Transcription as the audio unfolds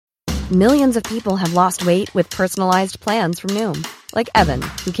Millions of people have lost weight with personalized plans from Noom. Like Evan,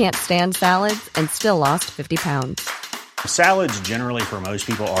 who can't stand salads and still lost 50 pounds. Salads generally for most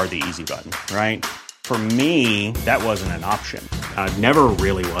people are the easy button, right? For me, that wasn't an option. I never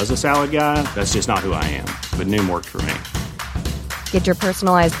really was a salad guy. That's just not who I am. But Noom worked for me. Get your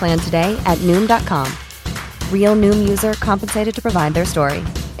personalized plan today at Noom.com. Real Noom user compensated to provide their story.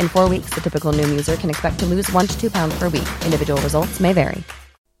 In 4 weeks, the typical Noom user can expect to lose 1 to 2 pounds per week. Individual results may vary.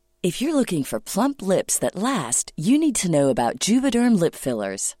 If you're looking for plump lips that last, you need to know about Juvederm lip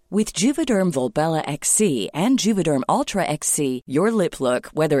fillers. With Juvederm Volbella XC and Juvederm Ultra XC, your lip look,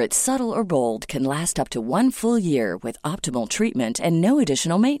 whether it's subtle or bold, can last up to 1 full year with optimal treatment and no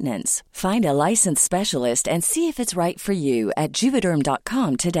additional maintenance. Find a licensed specialist and see if it's right for you at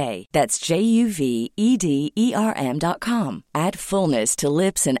Juvederm.com today. That's JUVEDERM.com. Add fullness to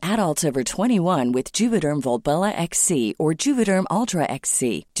lips in adults over 21 with Juvederm Volbella XC or Juvederm Ultra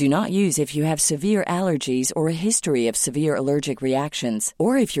XC. Do not use if you have severe allergies or a history of severe allergic reactions,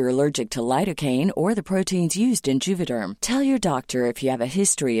 or if you're allergic to lidocaine or the proteins used in Juvederm. Tell your doctor if you have a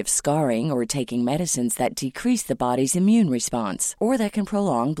history of scarring or taking medicines that decrease the body's immune response or that can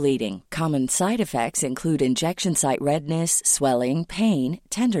prolong bleeding. Common side effects include injection site redness, swelling, pain,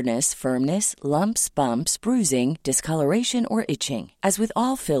 tenderness, firmness, lumps, bumps, bruising, discoloration, or itching. As with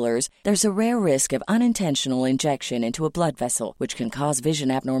all fillers, there's a rare risk of unintentional injection into a blood vessel, which can cause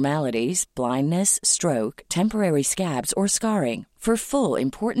vision abnormalities, blindness, stroke, temporary scabs, or scarring. For full,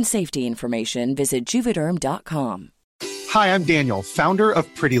 important safety information, visit Juvederm.com. Hi, I'm Daniel, founder of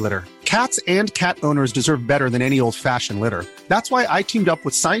Pretty Litter. Cats and cat owners deserve better than any old-fashioned litter. That's why I teamed up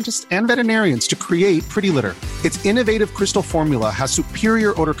with scientists and veterinarians to create Pretty Litter. Its innovative crystal formula has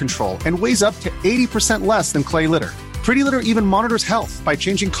superior odor control and weighs up to 80% less than clay litter. Pretty Litter even monitors health by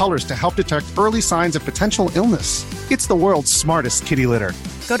changing colors to help detect early signs of potential illness. It's the world's smartest kitty litter.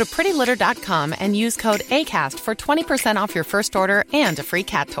 Go to prettylitter.com and use code ACAST for 20% off your first order and a free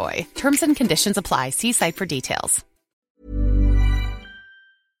cat toy. Terms and conditions apply. See site for details.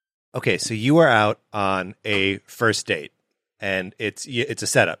 Okay, so you are out on a first date, and it's a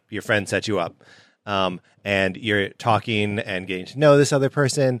setup. Your friend set you up, and you're talking and getting to know this other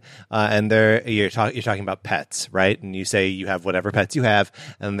person, and you're talking about pets, right? And you say you have whatever pets you have,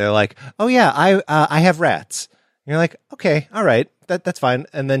 and they're like, "Oh yeah, I have rats." And you're like, "Okay, all right, that's fine."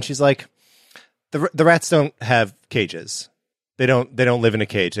 And then she's like, "The rats don't have cages. They don't live in a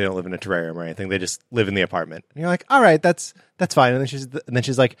cage. They don't live in a terrarium or anything. They just live in the apartment." And you're like, "All right, that's fine." And then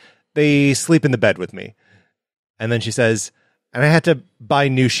she's like, "They sleep in the bed with me." And then she says, "And I had to buy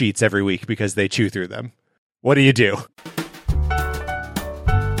new sheets every week because they chew through them." What do you do?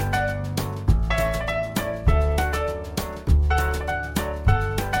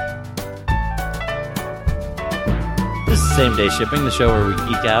 This is Same Day Shipping, the show where we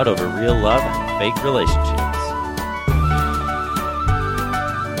geek out over real love and fake relationships.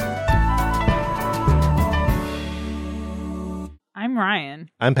 I'm Ryan.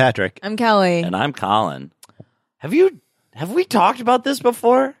 I'm Patrick. I'm Kelly. And I'm Colin. Have we talked about this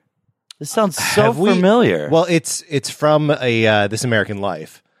before? This sounds so familiar. Well, it's from a This American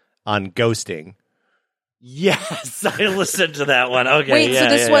Life on ghosting. Yes, I listened to that one. Okay, wait, so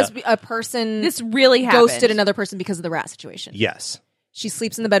this was a person. This really happened. Ghosted another person because of the rat situation. Yes. She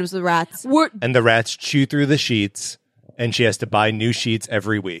sleeps in the bed with the rats. And the rats chew through the sheets, and she has to buy new sheets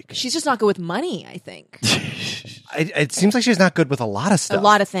every week. She's just not good with money, I think. It seems like she's not good with a lot of stuff. A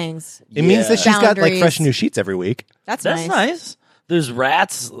lot of things. It means that she's got like fresh new sheets every week. That's nice. There's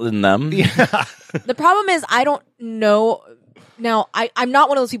rats in them. Yeah. The problem is I don't know. Now, I'm not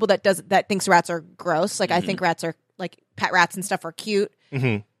one of those people that thinks rats are gross. Like, I think rats are, like, pet rats and stuff are cute.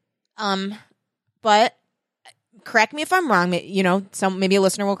 Mm-hmm. But correct me if I'm wrong. Maybe a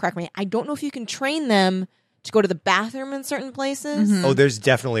listener will correct me. I don't know if you can train them to go to the bathroom in certain places. Mm-hmm. Oh, there's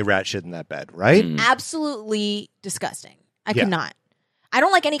definitely rat shit in that bed, right? Absolutely disgusting. I cannot. I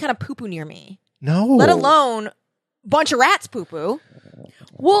don't like any kind of poo-poo near me. No. Let alone bunch of rats poo-poo.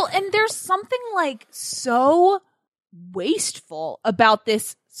 Well, and there's something, like, so wasteful about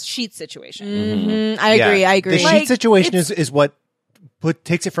this sheet situation. Mm-hmm. I agree. The sheet situation is what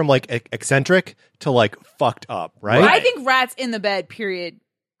takes it from, like, eccentric to, like, fucked up, right? I think rats in the bed, period,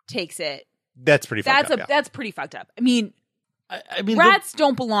 takes it. That's pretty fucked up. That's pretty fucked up. I mean, I mean, rats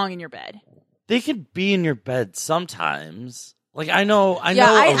don't belong in your bed. They could be in your bed sometimes. Like, I know a rat.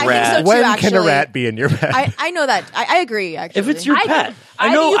 I think so too, when can a rat be in your bed? I know that. I agree, actually. If it's your pet.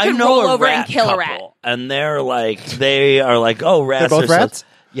 I know you can roll over rat and kill couple, a rat. And they are like, oh, rats They're both are rats?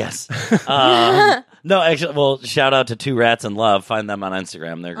 Yes. No, actually, well, shout out to Two Rats in Love. Find them on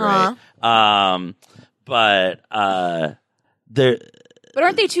Instagram. They're great. But But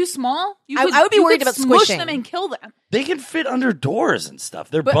aren't they too small? I would be worried about smush squishing them and kill them. They can fit under doors and stuff.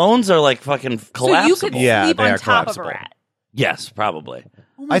 Their bones are like fucking collapsible. So you could sleep they on are top of a collapsible. rat. Yes, probably.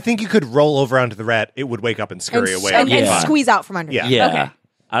 I think you could roll over onto the rat. It would wake up and scurry away. and Yeah. squeeze out from under. Yeah. Yeah. Okay.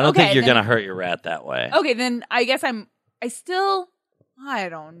 I don't Okay, think you're then- going to hurt your rat that way. Okay, then I guess I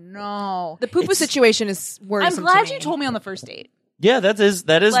don't know. The poo-poo situation is I'm worrisome. glad to me. you told me on the first date. Yeah, that is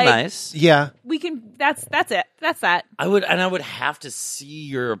Like- nice. Yeah. We can. That's it. That's that. I would have to see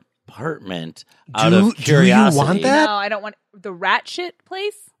your apartment out of Do you curiosity. want that? No, I don't want the rat shit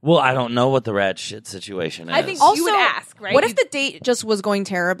place. Well, I don't know what the rat shit situation is. I think Also, you would ask, right? What if the date just was going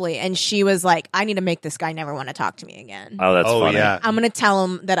terribly and she was like, I need to make this guy never want to talk to me again. Oh, that's funny. yeah. I'm going to tell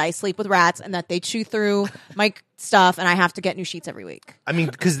him that I sleep with rats and that they chew through my stuff and I have to get new sheets every week. I mean,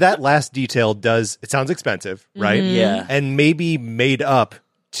 because that last detail it sounds expensive, right? Yeah. And maybe made up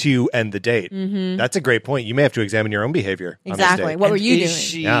to end the date. That's a great point. You may have to examine your own behavior. on this Exactly. date. What were And you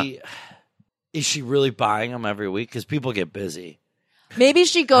doing? Is she really buying them every week? Because people get busy. Maybe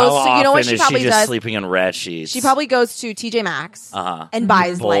she goes How to, you know what often she is probably she just does? sleeping in rat sheets? She probably goes to TJ Maxx Uh-huh. and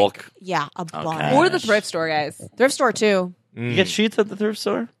buys Bulk. a bunch. or the thrift store, guys? Thrift store too. You get sheets at the thrift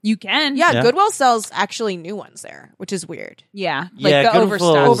store? You can. Yeah, Yeah. Goodwill sells actually new ones there, which is weird. Yeah. Like Yeah, the Goodwill's-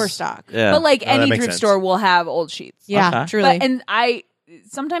 overstock. Overstock. Yeah. But like Oh, that any makes thrift sense. store will have old sheets. Yeah, Okay. truly. And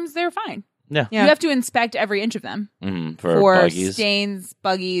sometimes they're fine. yeah. Yeah. You have to inspect every inch of them For buggies. stains,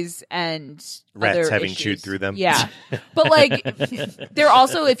 buggies, and Rats other having issues. chewed through them. Yeah, but like they're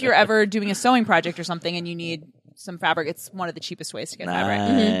also, if you're ever doing a sewing project or something and you need some fabric, it's one of the cheapest ways to get fabric.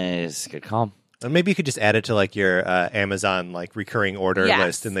 Nice. Good call. And maybe you could just add it to like your Amazon like recurring order Yes.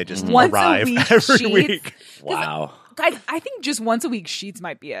 list, and they just Once a arrive week every sheets. week. Wow. Guys, I think just once a week sheets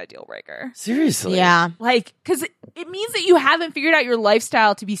might be a deal breaker. Seriously? Yeah. Like, because it means that you haven't figured out your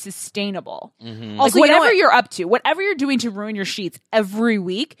lifestyle to be sustainable. Mm-hmm. Like, Also, you know whatever what? you're up to, whatever you're doing to ruin your sheets every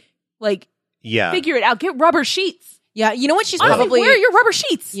week, like, Yeah. figure it out. Get rubber sheets. Yeah, you know what she's Honestly, probably wear your rubber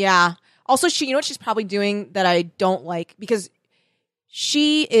sheets. Yeah. Also, you know what she's probably doing that I don't like, because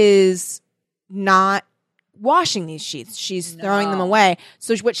she is not washing these sheets. She's throwing them away.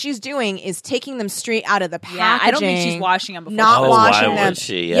 So what she's doing is taking them straight out of the packaging. Yeah, I don't think she's washing them before. Not Oh, washing why them. would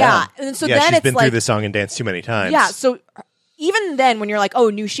she? Yeah. And so yeah, then she's it's been like, through the song and dance too many times. yeah. So even then, when you're like, oh,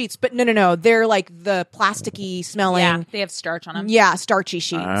 new sheets, but no, they're like the plasticky smelling, Yeah, they have starch on them. yeah, starchy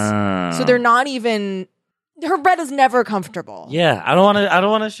sheets. Ah. So they're not even. Her bed is never comfortable. Yeah. I don't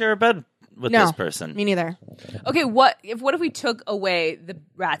want to share a bed with No, this person. Me neither. Okay, what if we took away the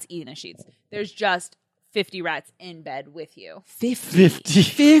rats eating the sheets? There's just 50 rats in bed with you. 50.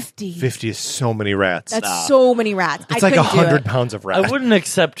 50 is so many rats. That's so many rats. it's I like couldn't do 100 it. pounds of rats. I wouldn't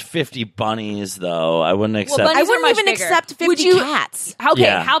accept 50 bunnies, though. I wouldn't accept. bunnies I are wouldn't much even bigger. accept 50 Would you- cats. Okay,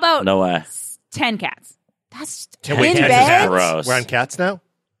 Yeah, how about no way. 10 cats? That's Wait, in cats is bed. gross. We're on cats now?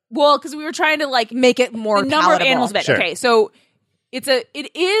 Well, because we were trying to like Make it more the number palatable. of animals in bed. Sure. Okay, so it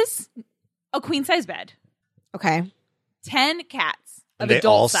is a queen size bed. Okay. 10 cats of And they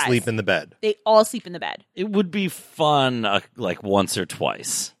adult all size. sleep in the bed. They all sleep in the bed. It would be fun, like once or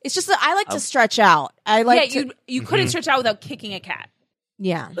twice. It's just that I like to stretch out. I like to. You couldn't stretch out without kicking a cat.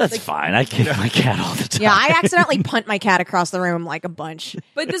 Yeah. That's fine. I kick my cat all the time. Yeah, I accidentally punt my cat across the room like a bunch.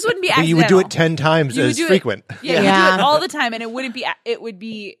 But this wouldn't be But accidental. you would do it 10 times You would as do it- frequent. Yeah, you Yeah. do it all the time, and it wouldn't be. It would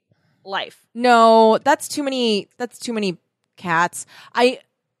be life. No, that's too many. That's too many cats.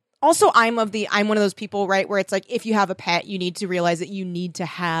 I'm one of those people, right, where it's like if you have a pet, you need to realize that you need to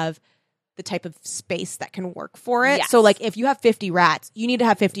have the type of space that can work for it. Yes. So like if you have 50 rats, you need to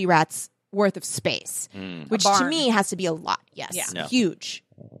have 50 rats worth of space, which A to barn. me has to be a lot. Yes. Yeah. Yeah. Huge.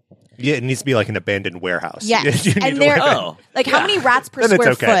 Yeah, it needs to be like an abandoned warehouse. Yes. You need And to they're work- Oh. like how many rats per Then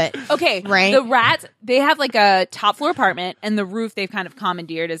it's square okay. foot? Okay, Right? The rats, they have like a top floor apartment, and the roof they've kind of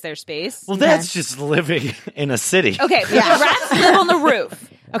commandeered as their space. Well, that's just living in a city. Okay, but Yeah. the rats live on the roof.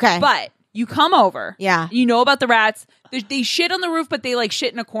 Okay. But you come over. Yeah. You know about the rats. They shit on the roof, but they like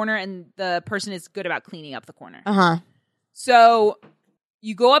shit in a corner, and the person is good about cleaning up the corner. Uh-huh. So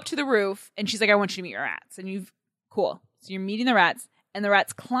you go up to the roof, and she's like, I want you to meet your rats. And cool. So you're meeting the rats, and the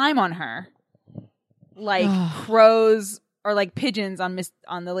rats climb on her like crows or like pigeons on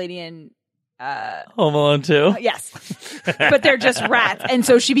the lady in Home Alone 2. yes. But they're just rats. And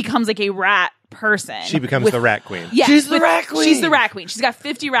so she becomes like a rat person. She becomes the rat queen. Yes, She's the rat queen. She's the rat queen. She's got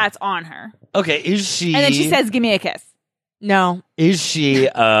 50 rats on her. Okay, is she? And then she says, give me a kiss. No. "Is she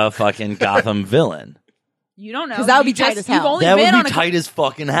a fucking Gotham villain?" You don't know. 'Cause that would You be tight just- as hell. You've only That been would on be a tight as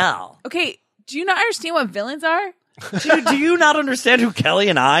fucking hell. Okay, do you not understand what villains are? Dude, do you not understand who Kelly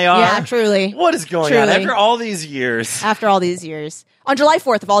and I are? Yeah, truly. What is going on Truly. after all these years? After all these years. On July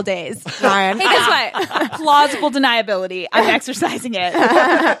 4th of all days, Ryan. Hey, guess what? Plausible deniability. I'm exercising it.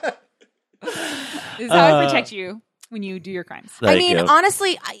 This is how I protect you when you do your crimes. I mean,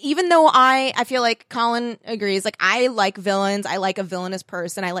 honestly, even though I feel like Colin agrees, like I like villains. I like a villainous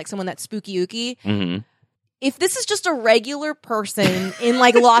person. I like someone that's spooky ooky. Mm-hmm. If this is just a regular person in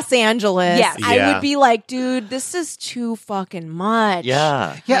like Los Angeles, Yes. I would be like, dude, this is too fucking much.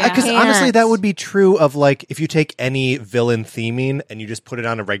 Yeah. Yeah, because Can't. honestly, that would be true of like if you take any villain theming and you just put it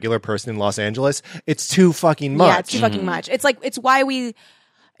on a regular person in Los Angeles, it's too fucking much. Yeah, it's too fucking much. It's like it's why we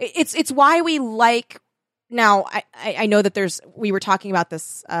like. Now I know that we were talking about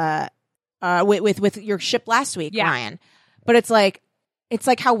this with your ship last week, Ryan, but it's like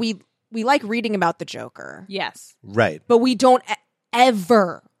how we like reading about the Joker, Yes. Right. but we don't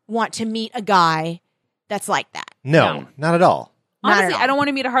ever want to meet a guy that's like that. No, not at all. Not at Honestly, all. I don't want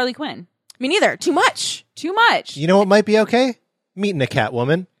to meet a Harley Quinn. Me neither. Too much. Too much. You know what might be okay? Meeting a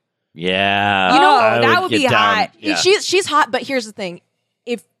Catwoman. Yeah. You know, I that would get be down. hot. Yeah. She's hot, but here's the thing: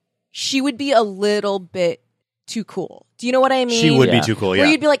 if she would be a little bit too cool. Do you know what I mean? She would Yeah. be too cool, Where yeah.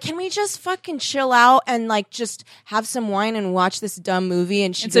 you'd be like, can we just fucking chill out and like just have some wine and watch this dumb movie?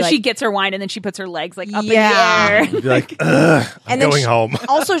 And she'd And be so like, she gets her wine and then she puts her legs like up Yeah. in the air. You'd be like, ugh, I'm and then going home.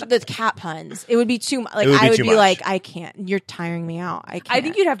 Also, the cat puns. It would be too much. Like It would be I would too be much. like, I can't. You're tiring me out. I can't. I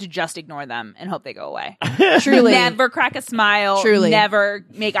think you'd have to just ignore them and hope they go away. truly Never crack a smile. Truly. Never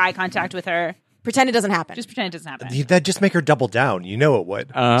make eye contact with her. pretend it doesn't happen. Just pretend it doesn't happen. That'd just make her double down. You know it would.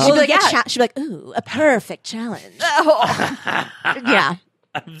 She'd Well, be like, yeah. she'd be like, ooh, a perfect challenge. Yeah.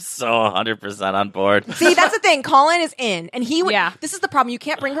 I'm so 100% on board. See, that's the thing. Colin is in, and he would. Yeah. This is the problem. You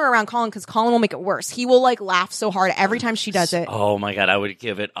can't bring her around Colin because Colin will make it worse. He will like laugh so hard every time she does it. Oh my God, I would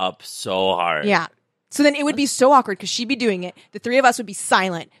give it up so hard. Yeah. So then it would be so awkward because she'd be doing it. The three of us would be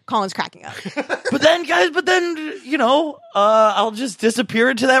silent. Colin's cracking up. But then, guys, you know, I'll just disappear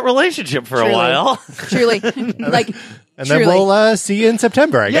into that relationship for Truly. a while. Truly, like, And truly. then we'll see you in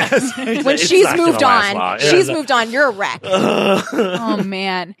September, I guess. when It's she's not gonna moved last on, long. she's Yeah. moved on. You're a wreck. Oh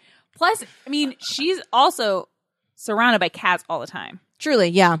man. Plus, I mean, she's also surrounded by cats all the time. Truly,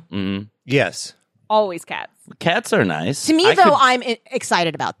 yeah. Mhm. Yes. Always cats. Cats are nice. To me, I though, could- I'm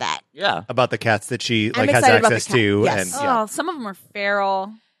excited about that. yeah. About the cats that she I'm like has excited about the access cat. to. Yes. And yeah. Oh, some of them are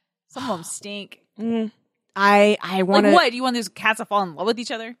feral. Some of them stink. I want Like to. what? Do you want those cats to fall in love with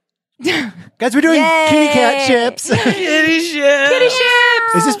each other? Guys, we're doing Yay! kitty cat chips. Kitty shit. Kitty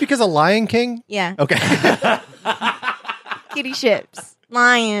ships. Is this because of Lion King? Yeah, Okay. kitty ships,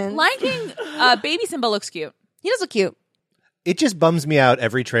 lion. Lion King, baby Simba looks cute. He does look cute. It just bums me out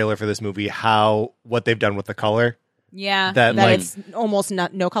every trailer for this movie what they've done with the color. Yeah. That That like it's almost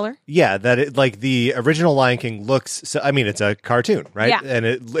no color. yeah, that it like the original Lion King looks so, I mean it's a cartoon, right? Yeah. And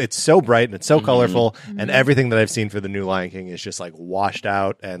it's so bright and it's so colorful and everything that I've seen for the new Lion King is just like washed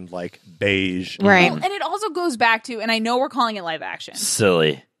out and like beige. Right. Well, and it also goes back to, and I know we're calling it live action.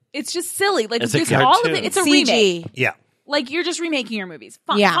 Silly. It's just silly. Like It's a there's all of cartoon. it. It's a CG. remake. Yeah. Like you're just remaking your movies.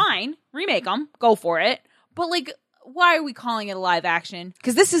 Fine, Yeah. fine. Remake them. Go for it. But like, why are we calling it a live action?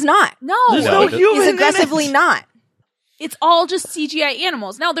 Because this is not. No. There's No, no human He's in aggressively it. not. It's all just CGI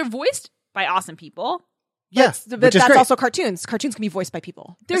animals. Now they're voiced by awesome people. Yeah. But which is that's great. also cartoons. Cartoons can be voiced by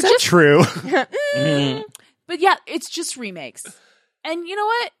people. They're Is that just true? But yeah, it's just remakes. And you know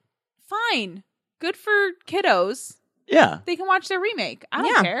what? Fine. Good for kiddos. Yeah. They can watch their remake. I don't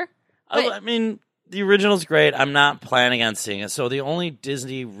Yeah. care. I mean, the original's great. I'm not planning on seeing it. So the only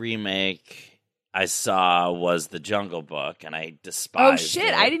Disney remake I saw was The Jungle Book, and I Oh despise shit!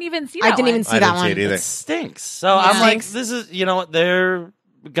 it. I didn't even see. I that didn't one. even see I that didn't see one. it either. It stinks. So I'm like, Stinks. this is, you know, they're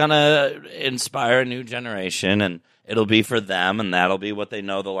gonna inspire a new generation, and it'll be for them, and that'll be what they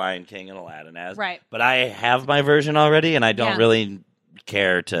know the Lion King and Aladdin as. Right. But I have my version already, and I don't Yeah. really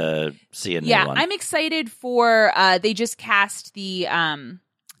care to see a new Yeah, one. I'm excited for. They just cast the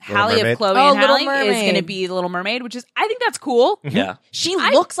Hallie Mermaid? of Chloe Oh, and Little Hallie is Mermaid. going to be the Little Mermaid, which is I think that's cool. yeah. She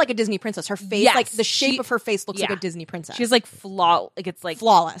looks like a Disney princess. Her face, Yes, like the shape she- of her face, looks like yeah. a Disney princess. She's like like it's like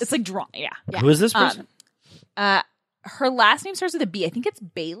flawless. It's like drawn. Yeah. Who is this person? Her last name starts with a B. I think it's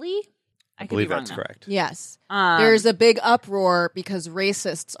Bailey. I I could believe be wrong, that's though. correct. yes. There's There's a big uproar because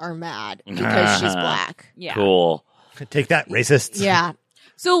racists are mad because she's black. yeah. Cool. Take that, racists. Yeah.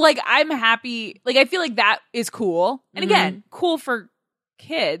 So like I'm happy. Like I feel like that is cool, and again, cool for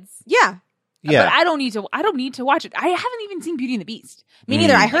kids. Yeah. Yeah. But I don't need to watch it. I haven't even seen Beauty and the Beast. Me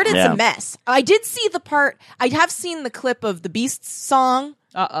neither. I heard it's Yeah. a mess. I did see the part. I have seen the clip of the Beast's song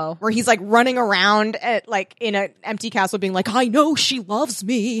Uh-oh. where he's like running around at like in an empty castle, being like, "I know she loves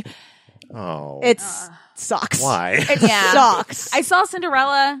me." Oh. It sucks. Why? It Yeah. sucks. I saw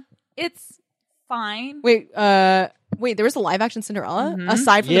Cinderella. It's fine. Wait. Wait, there was a live action Cinderella Mhm.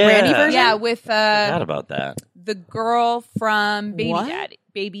 aside from the Yeah. Brandy version. Yeah, with Forgot about that. the girl from What?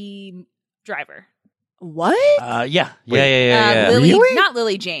 Baby Driver. What? Yeah. Yeah. Lily, Really? not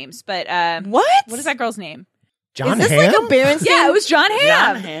Lily James, but What? what is that girl's name? John Is this Hamm? like a Berenstain? Yeah, it was John Hamm.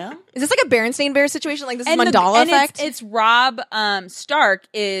 John Hamm? Is this like a Berenstain Bears situation? Like this is And Mandala and effect? It's Rob Stark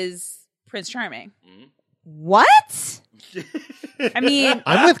is Prince Charming. What? I mean,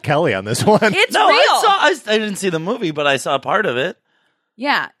 I'm with Kelly on this one. it's No, real. I didn't see the movie, but I saw part of it.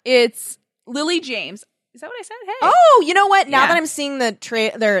 Yeah, it's Lily James. Is that what I said? Hey. Oh, you know what? Now Yeah. that I'm seeing the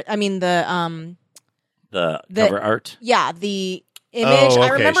trailer, I mean the The The- cover art. yeah, the image. Oh, I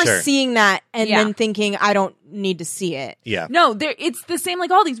okay, remember sure. seeing that and Yeah. then thinking I don't need to see it. Yeah. No, it's the same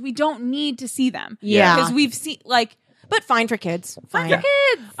like all these. We don't need to see them. Yeah. Because we've seen, like, But fine for kids. Fine. for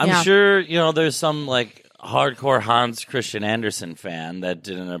kids. I'm Yeah. sure, there's some like hardcore Hans Christian Andersen fan that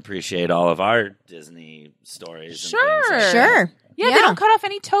didn't appreciate all of our Disney stories. Sure. And things like Sure. Yeah, they don't cut off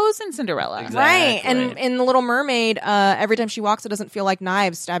any toes in Cinderella. Exactly. Right. And in The Little Mermaid, every time she walks, it doesn't feel like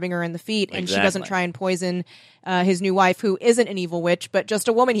knives stabbing her in the feet. And she doesn't Exactly. try and poison his new wife, who isn't an evil witch, but just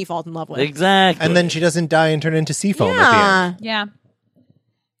a woman he falls in love with. Exactly. And then she doesn't die and turn into sea foam at the end. Yeah. Yeah.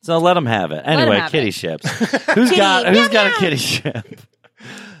 So let them have it. him Anyway, have kitty it. ships. Who's got a kitty ship?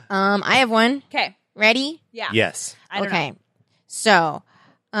 I have one. Okay. Ready? Yeah. Yes. I don't Okay. know. So,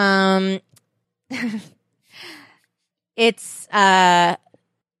 it's The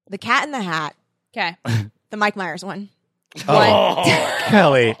Cat in the Hat, Okay. the Mike Myers one. Oh,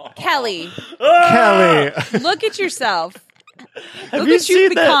 Kelly. Kelly, Kelly. look at yourself. Have Look you at you seen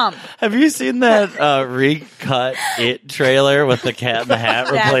become. that? Have you seen that recut It trailer with the Cat in the Hat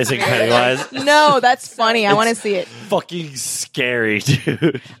That's replacing very Pennywise? No, that's funny. I want to see it. Fucking scary,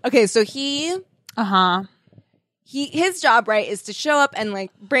 dude. Okay, so his job, right, is to show up and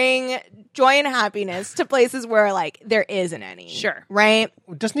like bring joy and happiness to places where like there isn't any. Sure. Right?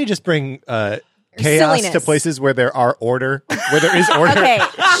 Doesn't he just bring chaos Silliness. to places where there are order, where there is order? Okay,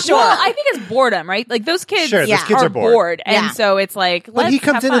 sure. Well, I think it's boredom, right? Like those kids, Sure, those Yeah. kids are are bored. bored, and Yeah. so it's like, But let's he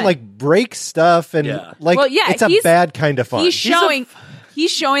comes have in fun. and like breaks stuff and Yeah. like Well, yeah, it's a he's- bad kind of fun. he's showing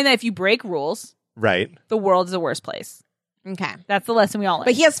that if you break rules, right. the world is a worse place. Okay. That's the lesson we all learn.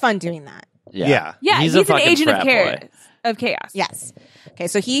 But he has fun doing that. Yeah. yeah, he's a an fucking agent of frat chaos. boy. Of chaos. Yes. Okay,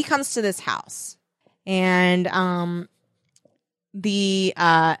 so he comes to this house and the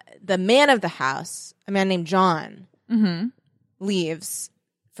man of the house, a man named John, Mm-hmm. leaves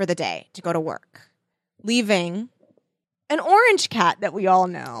for the day to go to work, leaving an orange cat that we all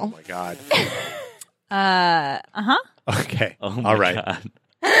know. Oh my god. Okay. Oh my All right. God.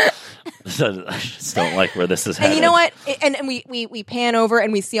 I just don't like where this is headed. And you know what? And we pan over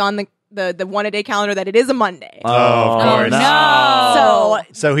and we see on the one a day calendar that it is a Monday. Oh, of course. no.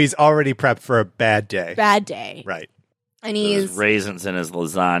 So So he's already prepped for a bad day. bad day. Right. And There's he's raisins in his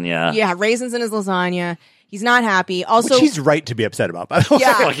lasagna. yeah, raisins in his lasagna. He's not happy. Also, Which he's right to be upset about, by the way.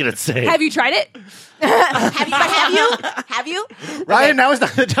 Yeah. Fucking insane. Have you tried it? have you? Ryan, now is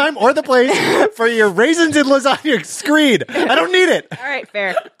not the time or the place for your raisins in lasagna screed. I don't need it. All right,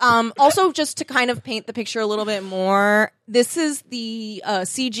 fair. Also, just to kind of paint the picture a little bit more, this is the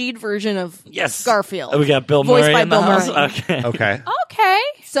CG'd version of Yes. Garfield. Oh, we got Bill Voiced Murray by in the Bill house. Murray. Okay. Okay. Okay.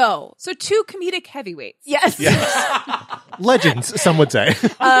 So, So two comedic heavyweights. yes. Legends, some would say.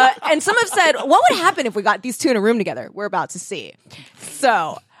 And some have said, what would happen if we got these two in a room together? We're about to see.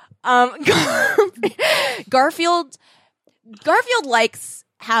 So, Garfield likes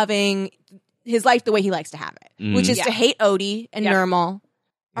having his life the way he likes to have it, which is to hate Odie and Yeah. Normal.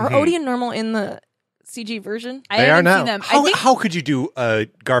 Are Odie and Normal in the CG version? I They are haven't now. seen them. How, I think how could you do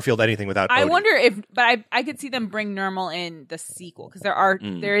Garfield anything without I Odie? wonder if, but I could see them bring Normal in the sequel because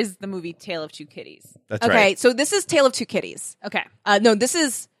there is the movie Tale of Two Kitties. That's Okay, right. so this is Tale of Two Kitties. Okay. No, this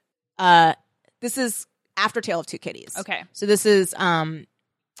is after Tale of Two Kitties. Okay. So this is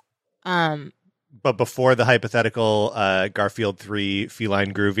But before the hypothetical Garfield 3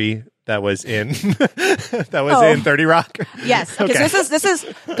 Feline Groovy that was in in 30 Rock. yes. Okay, Okay. so this is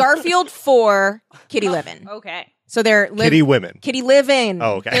Garfield 4 Kitty Livin'. Okay. So they're Kitty women. Kitty Livin'.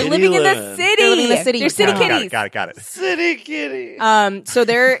 Oh, okay. They're Kitty living in the living. city. They're living in the city. They're city Oh, kitties. Got it. City kitty. So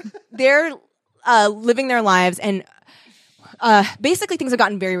they're living their lives, and basically things have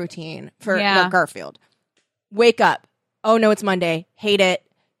gotten very routine for Yeah. Garfield. Wake up. Oh no, it's Monday. Hate it.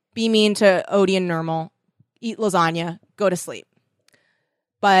 Be mean to Odie and Normal. Eat lasagna. Go to sleep.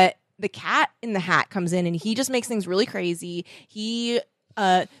 But the cat in the hat comes in and he just makes things really crazy. He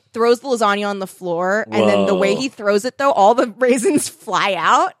throws the lasagna on the floor, and then the way Whoa. he throws it, though, all the raisins fly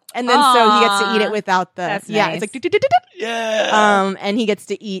out, and then so he gets to eat it without the That's yeah. nice. It's like Yeah. and he gets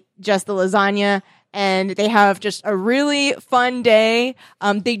to eat just the lasagna. and they have just a really fun day.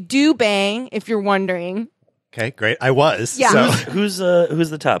 They do bang, if you're wondering. Okay, great. I was. Yeah. So. Who's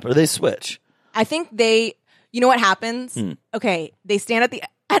the top? Or they switch? I think they. You know what happens? Okay, they stand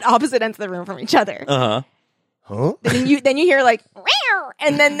at opposite ends of the room from each other. Uh-huh. Huh? Then you hear like, "Meow,"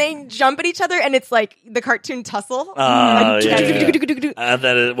 and then they jump at each other, and it's like the cartoon tussle. When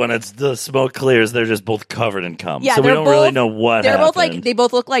it's the smoke clears, they're just both covered in cum. Yeah, so we they're don't both- really know what They're both happened. like they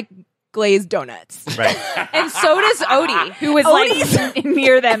both look like glazed donuts. Right. And so does Odie, who was like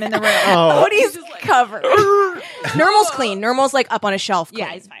near them in the room. Oh. Odie's covered. Normal's clean. Normal's like up on a shelf. Yeah,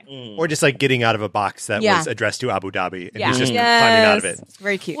 clean. he's fine. Or just like getting out of a box that Yeah. was addressed to Abu Dhabi, and Yeah. he's just Yes. climbing out of it. It's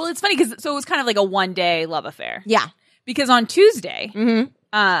very cute. Well, it's funny because so it was kind of like a one-day love affair. Yeah. Because on Tuesday,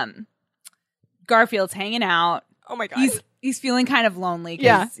 Mm-hmm. Garfield's hanging out. Oh my god. He's feeling kind of lonely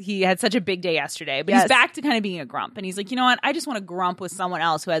because Yeah. he had such a big day yesterday. But Yes. he's back to kind of being a grump. And he's like, you know what? I just want to grump with someone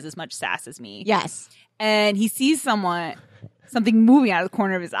else who has as much sass as me. Yes. And he sees something moving out of the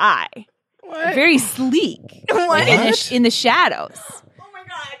corner of his eye. What? Very sleek. What? In the shadows. Oh my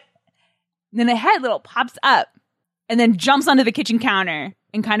god. And then a head little pops up and then jumps onto the kitchen counter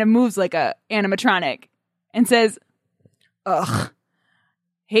and kind of moves like a animatronic and says, ugh,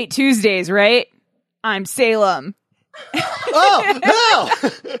 hate Tuesdays, right? I'm Salem. Oh no!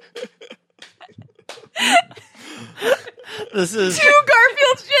 This is Two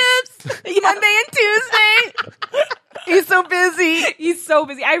Garfield chips. Monday and Tuesday. He's so busy. He's so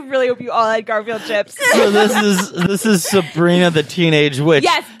busy. I really hope you all had Garfield chips. so this is Sabrina the Teenage Witch.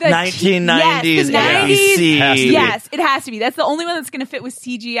 Yes, the 1990s yes, the 90s. ABC. Has to be. Yes, it has to be. That's the only one that's going to fit with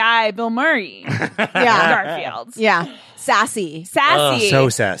CGI Bill Murray. Yeah. Garfield. Yeah. Sassy. Sassy. so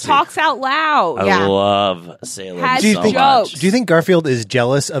sassy. Talks out loud. I Yeah. love Salem Has Do you so think- much. Do you think Garfield is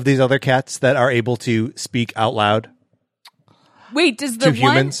jealous of these other cats that are able to speak out loud? Wait, does the To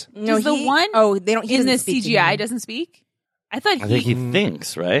one humans? does the one Oh, they don't. He in the doesn't speak to CGI him. doesn't speak? I thought I think he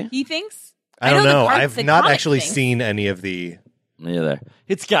thinks, right? he thinks. I don't the know. card- I've the not comic actually thinks. seen any of the. Neither.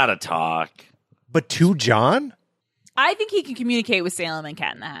 It's got to talk. But to John? I think he can communicate with Salem and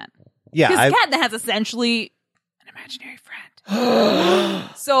Cat in the Hat. Yeah, Because Cat in the Hat's essentially an imaginary friend.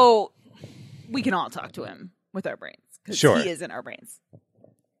 So we can all talk to him with our brains. Because Sure. he is in our brains.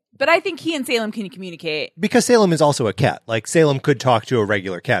 But I think he and Salem can communicate. because Salem is also a cat. Like Salem could talk to a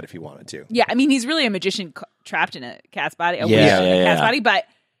regular cat if he wanted to. Yeah, I mean, he's really a magician trapped in a cat's body. A Yeah, witch yeah, in a cat's yeah. body, but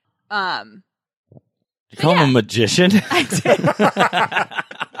You call him a magician?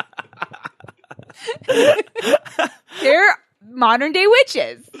 they're modern day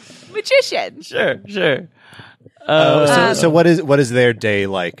witches. Magicians. Sure. So what is their day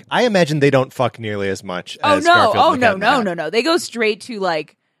like? I imagine they don't fuck nearly as much as Garfield and the Cat in the Hat. No. They go straight to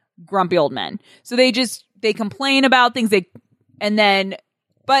like grumpy old men. So they complain about things. Here's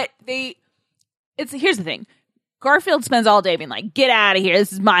the thing. Garfield spends all day being like, get out of here.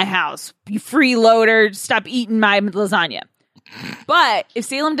 This is my house. You freeloader. Stop eating my lasagna. But if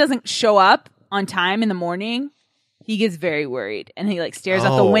Salem doesn't show up on time in the morning, he gets very worried. And he like stares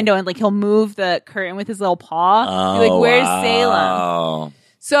out the Oh. window and like he'll move the curtain with his little paw. Be like, where's Salem? Salem?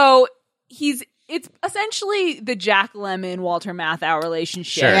 So it's essentially the Jack Lemmon Walter Matthau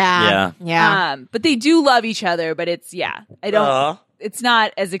relationship. Sure. Yeah. But they do love each other, but it's it's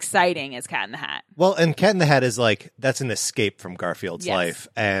not as exciting as Cat in the Hat. Well, and Cat in the Hat is like, that's an escape from Garfield's Yes. life.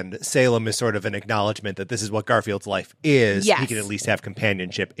 And Salem is sort of an acknowledgement that this is what Garfield's life is. Yes. He can at least have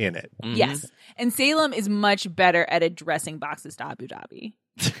companionship in it. Yes. And Salem is much better at addressing boxes to Abu Dhabi.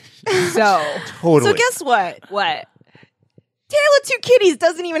 So Totally. So guess what? what? Tale of Two Kitties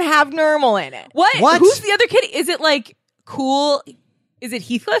doesn't even have normal in it. What? Who's the other kitty? Is it like cool? Is it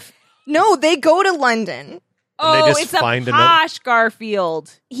Heathcliff? No, they go to London. And they Oh, just it's a find another- posh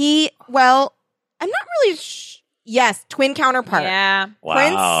Garfield. I'm not really yes, twin counterpart. Yeah.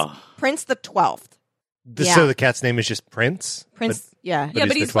 Wow. Prince the 12th. So the cat's name is just Prince? Prince, yeah. Yeah,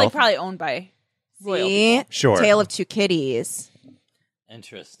 but he's he's the like 12th? probly owned by royal See? people. Sure. Tale of Two Kitties.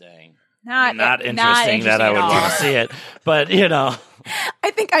 Interesting. Not Interesting that I would at all. want to see it. But, you know.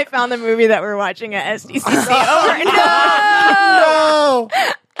 I think I found the movie that we're watching at SDCC over and No!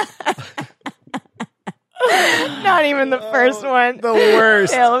 Not even the first one. The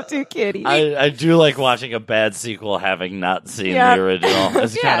worst. Tale of Two Kitties. I do like watching a bad sequel having not seen Yeah. the original.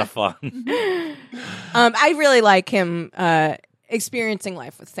 It's Yeah. kind of fun. I really like him experiencing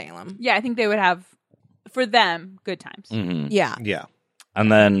life with Salem. Yeah, I think they would have, for them, good times. Mhm. Yeah. Yeah.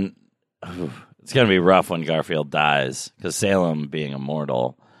 And then it's going to be rough when Garfield dies because Salem being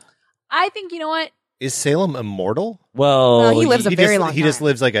immortal. I think, you know what? Is Salem immortal? Well, he lives a very just, long He just time.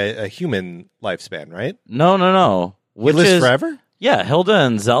 lives like a human lifespan, right? No. He lives forever? Yeah, Hilda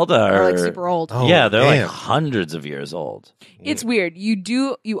and Zelda They're are like super old. Oh, yeah, they're damn. like hundreds of years old. It's weird.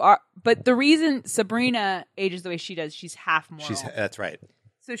 You are, but the reason Sabrina ages the way she does, she's half more. That's right.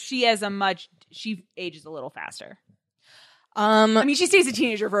 So she ages a little faster. I I mean, she stays a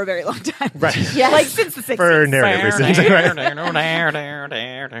teenager for a very long time. Right. Yeah. Like since the 60s. For narrative reasons.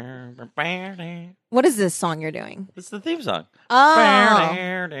 Right. what is this song you're doing? It's the theme song. Oh,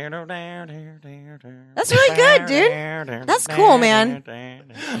 that's really good, dude. That's cool, man.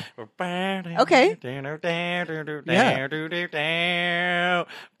 Okay.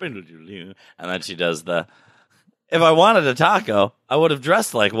 And then she does the. If I wanted a taco, I would have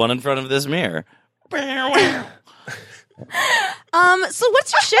dressed like one in front of this mirror. So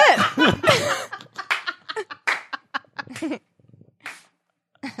what's your shit?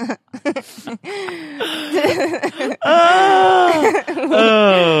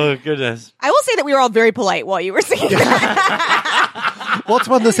 Oh goodness! I will say that we were all very polite while you were singing. Well, it's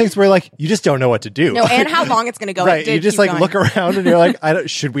one of those things where like you just don't know what to do. No, and how long it's going to go. Right. You just like look around and you're like,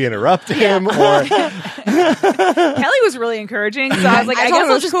 should we interrupt him or Kelly was really encouraging, so I was like, I told guess her it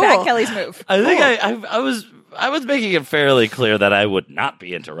I'll was just cool. back Kelly's move. I think I was making it fairly clear that I would not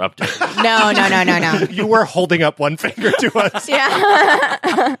be interrupted. No. you were holding up one finger to us.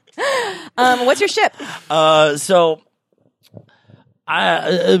 Yeah. What's your ship? So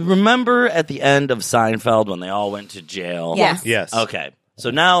I remember at the end of Seinfeld when they all went to jail. Yes. Yes. Okay.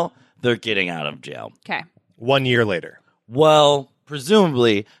 So now they're getting out of jail. Okay. 1 year later. Well,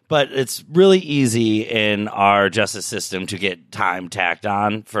 presumably, but it's really easy in our justice system to get time tacked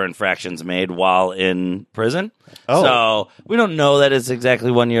on for infractions made while in prison. Oh. So we don't know that it's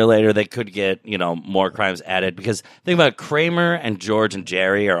exactly 1 year later. They could get, more crimes added because think about it, Kramer and George and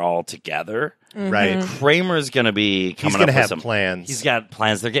Jerry are all together. Right. Kramer's going to be coming He's up going to with have some plans. He's got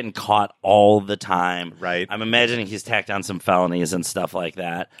plans. They're getting caught all the time. Right. I'm imagining he's tacked on some felonies and stuff like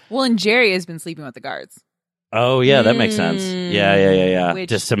that. Well, and Jerry has been sleeping with the guards. Oh yeah, that makes sense. Yeah. Which-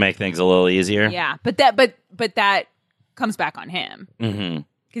 Just to make things a little easier. Yeah, but that comes back on him Mm-hmm.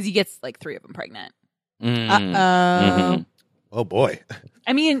 because he gets like 3 of them pregnant. Mm-hmm. Oh, boy.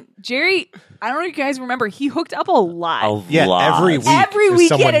 I mean, Jerry, I don't know if you guys remember, he hooked up a lot. Yeah, lot. every week. Every there's week he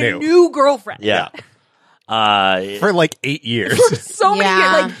someone had a new girlfriend. Yeah. For like 8 years. So many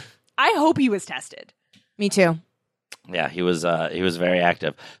Yeah. years. Like, I hope he was tested. Me too. Yeah, he was very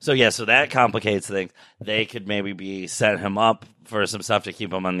active. So that complicates things. They could maybe be setting him up for some stuff to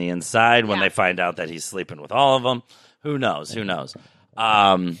keep him on the inside when Yeah. they find out that he's sleeping with all of them. Who knows?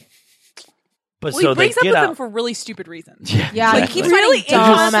 But Well, so he breaks up they with get them out. for really stupid reasons. Yeah, Exactly. he keeps Really finding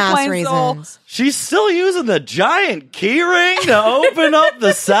dumbass inconsequential. reasons. She's still using the giant key ring to open up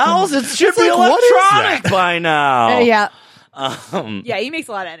the cells. It should be like, what is electronic that? by now. Yeah. Yeah, he makes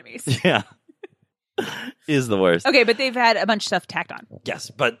a lot of enemies. Yeah. Is the worst. Okay, but they've had a bunch of stuff tacked on. Yes,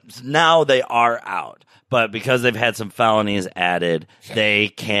 but now they are out. But because they've had some felonies added, they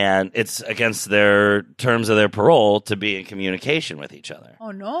can. It's against their terms of their parole to be in communication with each other.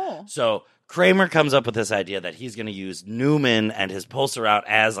 Oh, no. So Kramer comes up with this idea that he's going to use Newman and his pulsar out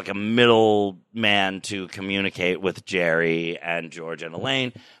as like a middle man to communicate with Jerry and George and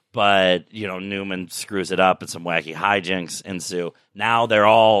Elaine. But Newman screws it up and some wacky hijinks ensue. Now they're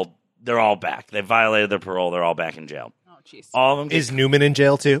all back. They violated their parole. They're all back in jail. Oh, jeez. All of them. Is Newman in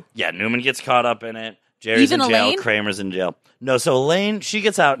jail too? Yeah, Newman gets caught up in it. Jerry's Even in jail. Elaine? Kramer's in jail. No, so Elaine, she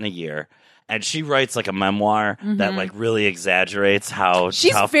gets out in a year, and she writes like a memoir that like really exaggerates how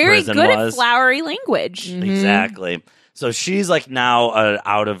She's tough very prison good was. at flowery language. Exactly. So she's like now an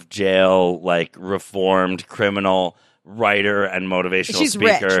out of jail, like reformed criminal writer and motivational She's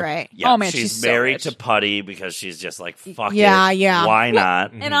speaker. rich, right? Yeah, Oh, man, she's so married rich. to Putty because she's just like fuck Yeah, it. yeah. Why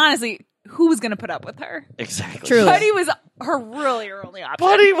not? And honestly, who was going to put up with her? Exactly. Truly. Putty was her only option.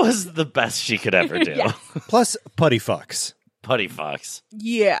 Putty was the best she could ever do. Yeah. Plus, Putty fucks. Putty fucks.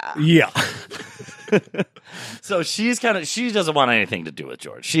 Yeah. Yeah. So she doesn't want anything to do with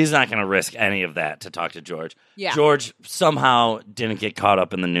George. She's not going to risk any of that to talk to George. Yeah. George somehow didn't get caught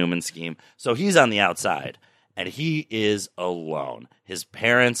up in the Newman scheme. So he's on the outside and he is alone. His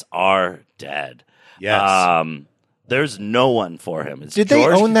parents are dead. Yes. There's no one for him. It's Did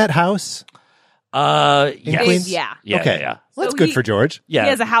George. they own that house? Yes. Queens? Yeah. Yeah. Okay. Yeah. Well, that's So good he- for George. Yeah. He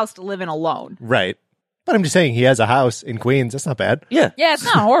has a house to live in alone. Right. But I'm just saying he has a house in Queens. That's not bad. Yeah. Yeah, it's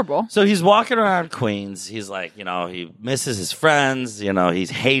not horrible. So he's walking around Queens. He's like, he misses his friends. He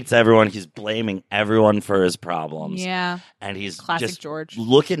hates everyone. He's blaming everyone for his problems. Yeah. And he's Classic just George.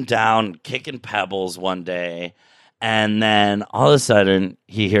 looking down, kicking pebbles one day. And then all of a sudden,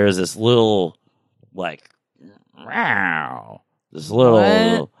 he hears this little, like, meow. This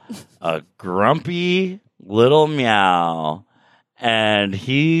little, a grumpy little meow. and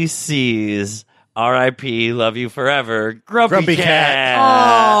he sees R.I.P. Love you forever, Grumpy Cat.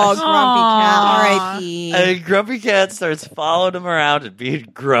 Oh, Grumpy Cat, R.I.P. And Grumpy Cat starts following him around and being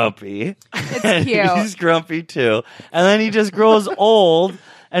grumpy. It's cute. He's grumpy too. And then he just grows old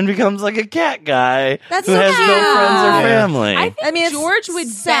and becomes like a cat guy That's who so has no cute. friends or Yeah. family. I think it's George would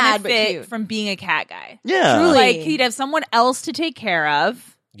sad, but benefit cute. from being a cat guy. yeah. Truly. Like he'd have someone else to take care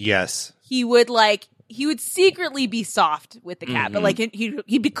of. Yes. He would secretly be soft with the cat, but like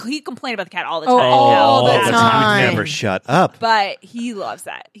he'd complain about the cat all the time. all the How bad time. He would never shut up. But he loves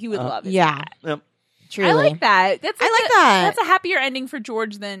that. He would love his Yeah. cat. Yep. Truly. I like that. That's I like that. That's a happier ending for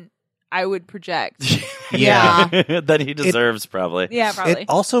George than I would project. Yeah. That he deserves, probably. Yeah, probably. It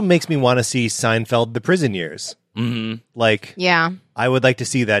also makes me want to see Seinfeld: The Prison Years. Mm-hmm. Like, Yeah. I would like to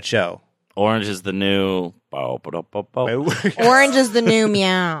see that show. Orange is the new. Orange is the new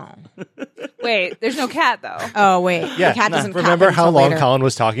meow. Wait, there's no cat though. Oh, wait. Yeah. The cat doesn't Remember cat how until long later. Colin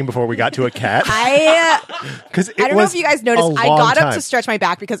was talking before we got to a cat? I Because don't know if you guys noticed. I got up to stretch my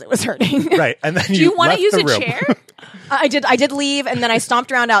back because it was hurting. Right, and then Do you want to use a room. chair? I did leave, and then I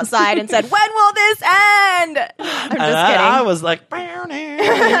stomped around outside and said, "When will this end?" I'm just kidding. I was like,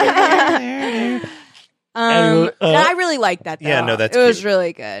 no, I really liked that. Though. Yeah, no, that's it was cute.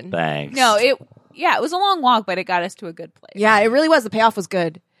 really good. thanks. No, it was a long walk, but it got us to a good place. Yeah, it really was. The payoff was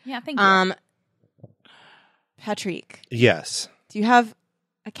good. Yeah, thank you. Patrick, Yes. do you have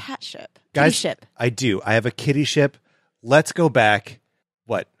a cat ship? Guys, Kitty ship. I do. I have a kitty ship. Let's go back.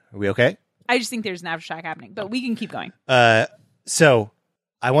 What? Are we okay? I just think there's an aftershock happening, but we can keep going. So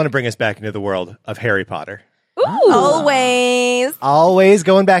I want to bring us back into the world of Harry Potter. Ooh. Always. Always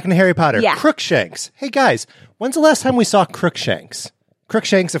going back into Harry Potter. Yeah. Crookshanks. Hey, guys, when's the last time we saw Crookshanks?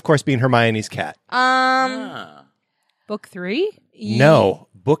 Crookshanks, of course, being Hermione's cat. Book 3? No,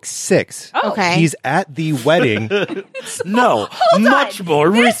 book 6. Oh. Okay. He's at the wedding. No, much more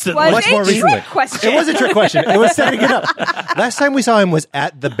recently. was Much a more trick recently. question. It was a trick question. It was setting it up. Last time we saw him was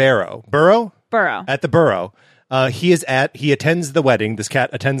at the Burrow. Burrow? Burrow. At the Burrow. He attends the wedding. This cat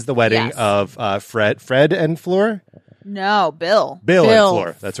attends the wedding Yes. of Fred and Fleur? No, Bill. Bill and Bill.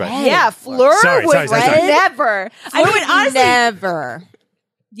 Fleur. That's right. Yeah, Fleur Sorry, would sorry. never. I Fleur mean, honestly, never.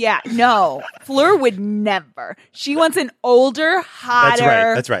 yeah, no. Fleur would never. She wants an older,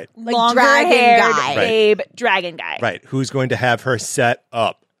 hotter, That's right. Like longer dragon haired guy. Right. Abe dragon guy. Right. Who's going to have her set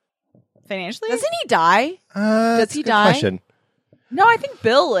up? Financially? Doesn't he die? Does he die? Question. No, I think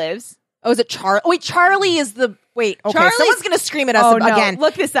Bill lives. Oh, is it Charlie? Wait, Charlie is the. Wait, okay. Charlie's- Someone's going to scream at us Oh, no. again.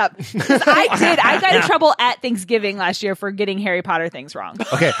 Look this up. 'Cause I got in trouble at Thanksgiving last year for getting Harry Potter things wrong.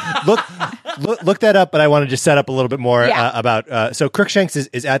 Okay, look that up. But I want to just set up a little bit more Yeah. about. So Crookshanks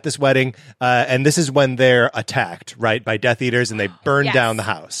is at this wedding, and this is when they're attacked, right, by Death Eaters, and they burn Yes. down the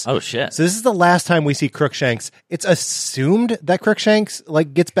house. Oh, shit. So this is the last time we see Crookshanks. It's assumed that Crookshanks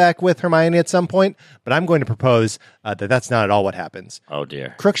gets back with Hermione at some point, but I'm going to propose that that's not at all what happens. Oh,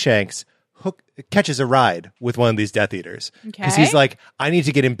 dear. Crookshanks catches a ride with one of these Death Eaters because Okay. he's like, I need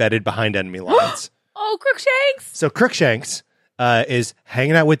to get embedded behind enemy lines. Oh, Crookshanks. So Crookshanks is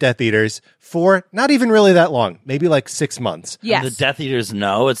hanging out with Death Eaters for not even really that long, maybe like 6 months. Yes. The Death Eaters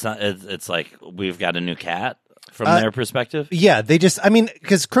know it's not. It's like we've got a new cat from their perspective. Yeah, they just, I mean,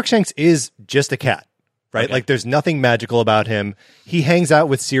 because Crookshanks is just a cat, right? Okay. Like there's nothing magical about him. He hangs out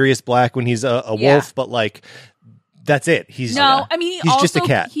with Sirius Black when he's a Yeah. wolf, but like that's it. He's No, I mean, he's also, just a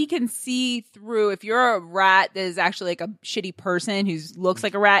cat. he can see through. If you're a rat that is actually like a shitty person who looks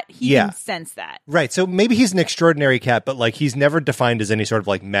like a rat, he Yeah. can sense that. Right. So maybe he's an extraordinary cat, but like he's never defined as any sort of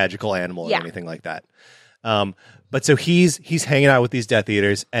like magical animal Yeah. or anything like that. But so he's hanging out with these Death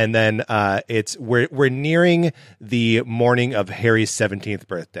Eaters, and then we're nearing the morning of Harry's 17th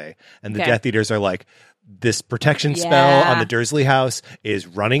birthday, and the Okay. Death Eaters are like, this protection spell Yeah. on the Dursley house is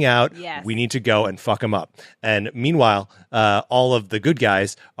running out. Yes. We need to go and fuck him up. And meanwhile, all of the good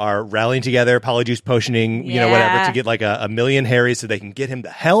guys are rallying together, polyjuice potioning, whatever, Yeah. to get like a million Harrys so they can get him the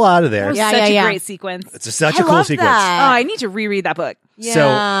hell out of That there. was Yeah, such yeah, a yeah. great sequence. It's such I a cool love sequence. that. Oh, I need to reread that book.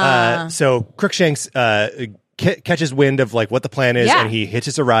 Yeah. So Crookshanks catches wind of like what the plan is, Yeah. and he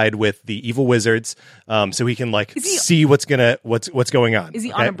hitches a ride with the evil wizards, so he can like Is he- see what's going on. Is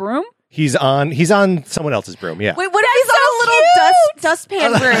he okay? on a broom? He's on someone else's broom. Yeah. Wait, what if he's on a little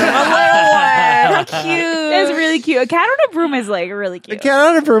dustpan broom? A little one. How cute. That's really cute. A cat on a broom is like really The cute. cat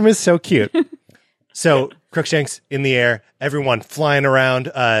on a broom is so cute. So Crookshanks in the air, everyone flying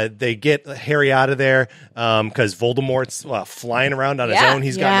around. They get Harry out of there because Voldemort's flying around on his Yeah. own.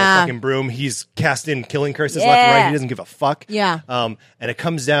 He's got Yeah. no fucking broom. He's casting killing curses left and right. Yeah. He doesn't give a fuck. Yeah. And it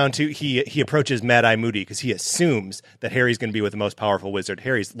comes down to he approaches Mad Eye Moody because he assumes that Harry's going to be with the most powerful wizard.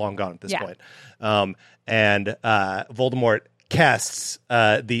 Harry's long gone at this Yeah. point. And Voldemort casts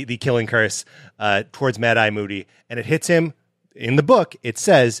the killing curse towards Mad Eye Moody, and it hits him. In the book, it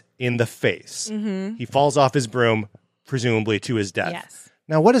says in the face. Mm-hmm. He falls off his broom, presumably to his death. Yes.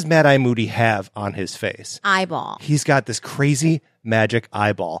 Now, what does Mad Eye Moody have on his face? Eyeball. He's got this crazy magic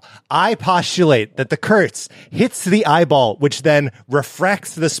eyeball. I postulate that the curse hits the eyeball, which then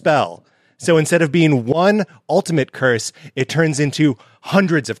refracts the spell. So instead of being one ultimate curse, it turns into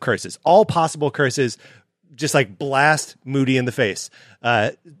hundreds of curses, all possible curses, just like blast Moody in the face.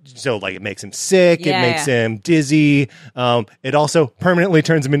 So like it makes him sick. Yeah, it makes him dizzy. It also permanently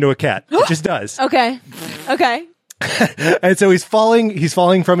turns him into a cat. It just does. Okay. And so he's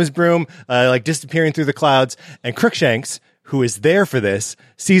falling from his broom, like disappearing through the clouds. And Crookshanks, who is there for this,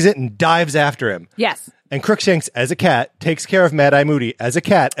 sees it and dives after him. Yes. And Crookshanks, as a cat, takes care of Mad Eye Moody as a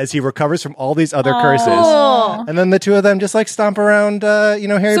cat as he recovers from all these other curses. And then the two of them just like stomp around, Harry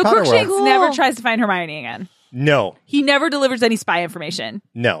Potter Crookshanks world. never tries to find Hermione again. No. He never delivers any spy information.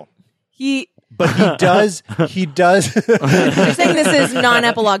 No. But he does. You're saying this is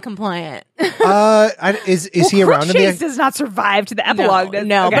non-epilogue compliant. Is he around in the Crookshanks does not survive to the epilogue.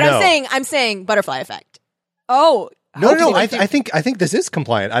 No, Okay. but I'm saying butterfly effect. Oh. No. I think this is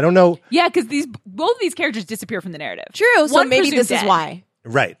compliant. I don't know. Yeah, because both of these characters disappear from the narrative. True. So One maybe presumed this is dead. why.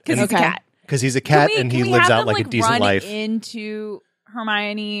 Right. Because he's a cat. Because he's a cat and he lives out like a decent run life. Into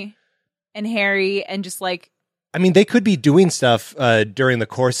Hermione and Harry and just like. I mean, they could be doing stuff during the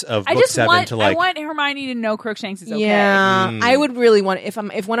course of book 7 to like. I want Hermione to know Crookshanks is okay. Yeah, I would really want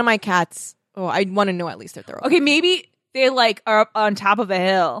if one of my cats. Oh, I'd want to know at least that they're okay. Okay, maybe they like are up on top of a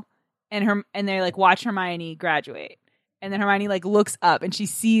hill, and they like watch Hermione graduate, and then Hermione like looks up and she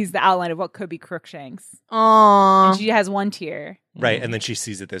sees the outline of what could be Crookshanks. Aww. And she has one tear. Right, and then she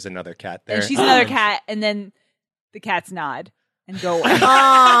sees that there's another cat there. And she's another cat, and then the cats nod and go away.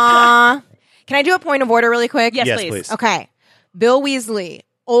 Aww. Can I do a point of order really quick? Yes, please. Okay. Bill Weasley,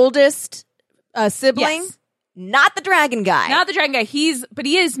 oldest sibling, Yes. not the dragon guy. Not the dragon guy. He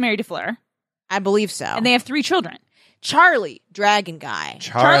is married to Fleur, I believe so. and they have 3 children. Charlie, dragon guy.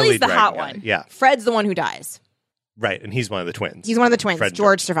 Charlie's the Dragon hot Guy. one. Yeah, Fred's the one who dies. right, and he's one of the twins. He's one of the twins. Fred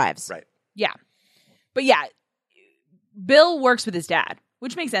George survives. Right. Yeah, but yeah, Bill works with his dad,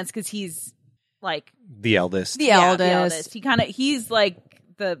 which makes sense because he's like The eldest. The yeah, eldest. He's like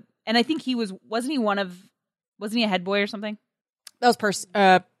and I think wasn't he a head boy or something? That was Percy.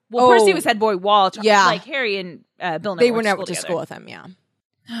 Percy was head boy. Yeah. like Harry and Bill. They were never never to school with him. Yeah.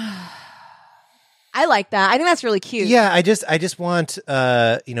 I like that. I think that's really cute. Yeah, I just want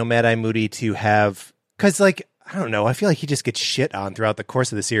Mad Eye Moody to have, because like I don't know, I feel like he just gets shit on throughout the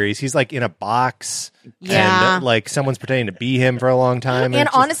course of the series. He's like in a box, Yeah. and like someone's pretending to be him for a long time, And it's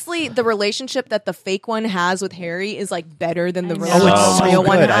just- honestly, the relationship that the fake one has with Harry is like better than the I know. relationship Oh, it's the so real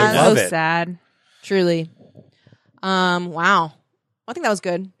one good. I has. love so it. sad. Truly. Wow. I think that was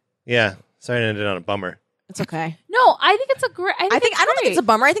good. yeah. Sorry to end it on a bummer. It's okay. No, I think it's a great. I don't think it's a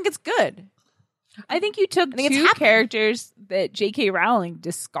bummer. I think it's good. I think you took think it's two happy. characters that J.K. Rowling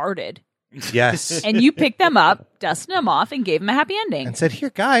discarded, Yes, and you picked them up, dusted them off, and gave them a happy ending. and said,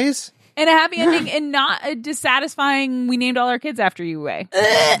 "Here, guys." And a happy ending, and not a dissatisfying. We named all our kids after you way.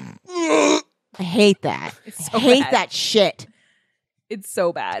 I hate that. so I hate bad. that shit. It's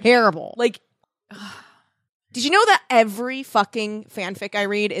so bad. Terrible. Like, Did you know that every fucking fanfic I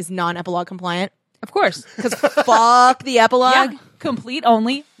read is non-epilogue compliant? of course, Because fuck the epilogue. yeah, complete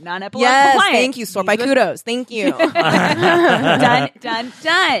only, non-epilogue Yes, compliant. thank you. Sort by These are the- kudos. Thank you.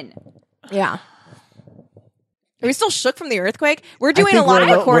 Done. Yeah. Are we still shook from the earthquake? We're doing a think lot of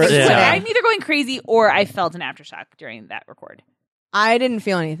we're- recording we're- today. yeah. I'm either going crazy or I felt an aftershock during that record. I didn't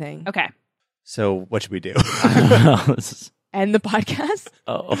feel anything. Okay. So what should we do? End the podcast?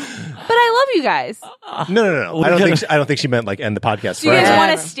 Oh. But I love you guys. No. I don't think she meant like end the podcast. Do you guys forever.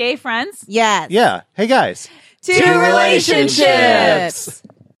 want to stay friends? Yes. Yeah. Hey guys. Two relationships.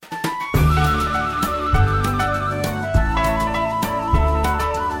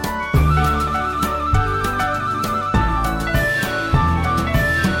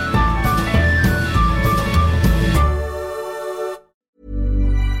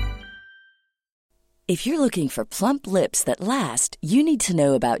 If you're looking for plump lips that last, you need to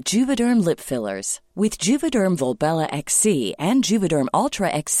know about Juvederm lip fillers. With Juvederm Volbella XC and Juvederm Ultra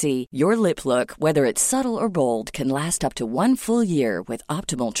XC, your lip look, whether it's subtle or bold, can last up to 1 full year with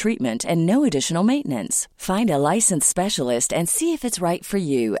optimal treatment and no additional maintenance. Find a licensed specialist and see if it's right for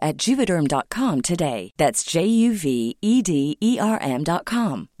you at Juvederm.com today. That's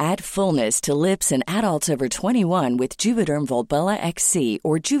JUVEDERM.com. Add fullness to lips in adults over 21 with Juvederm Volbella XC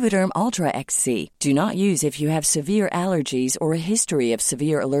or Juvederm Ultra XC. Do not use if you have severe allergies or a history of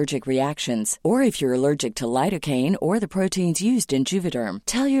severe allergic reactions, or if if you're allergic to lidocaine or the proteins used in Juvederm.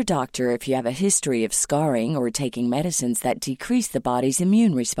 Tell your doctor if you have a history of scarring or taking medicines that decrease the body's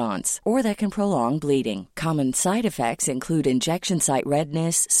immune response or that can prolong bleeding. Common side effects include injection site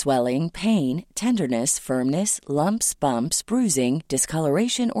redness, swelling, pain, tenderness, firmness, lumps, bumps, bruising,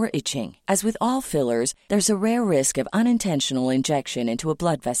 discoloration, or itching. As with all fillers, there's a rare risk of unintentional injection into a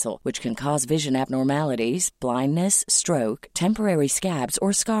blood vessel, which can cause vision abnormalities, blindness, stroke, temporary scabs,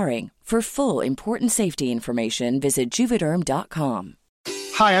 or scarring. For full, important safety information, visit Juvederm.com.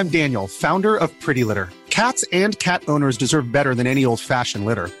 Hi, I'm Daniel, founder of Pretty Litter. Cats and cat owners deserve better than any old-fashioned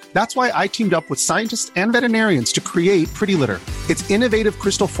litter. That's why I teamed up with scientists and veterinarians to create Pretty Litter. Its innovative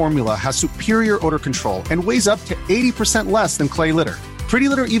crystal formula has superior odor control and weighs up to 80% less than clay litter. Pretty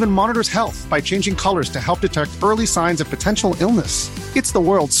Litter even monitors health by changing colors to help detect early signs of potential illness. It's the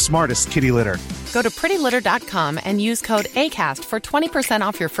world's smartest kitty litter. Go to prettylitter.com and use code ACAST for 20%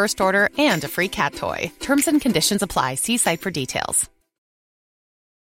 off your first order and a free cat toy. Terms and conditions apply. See site for details.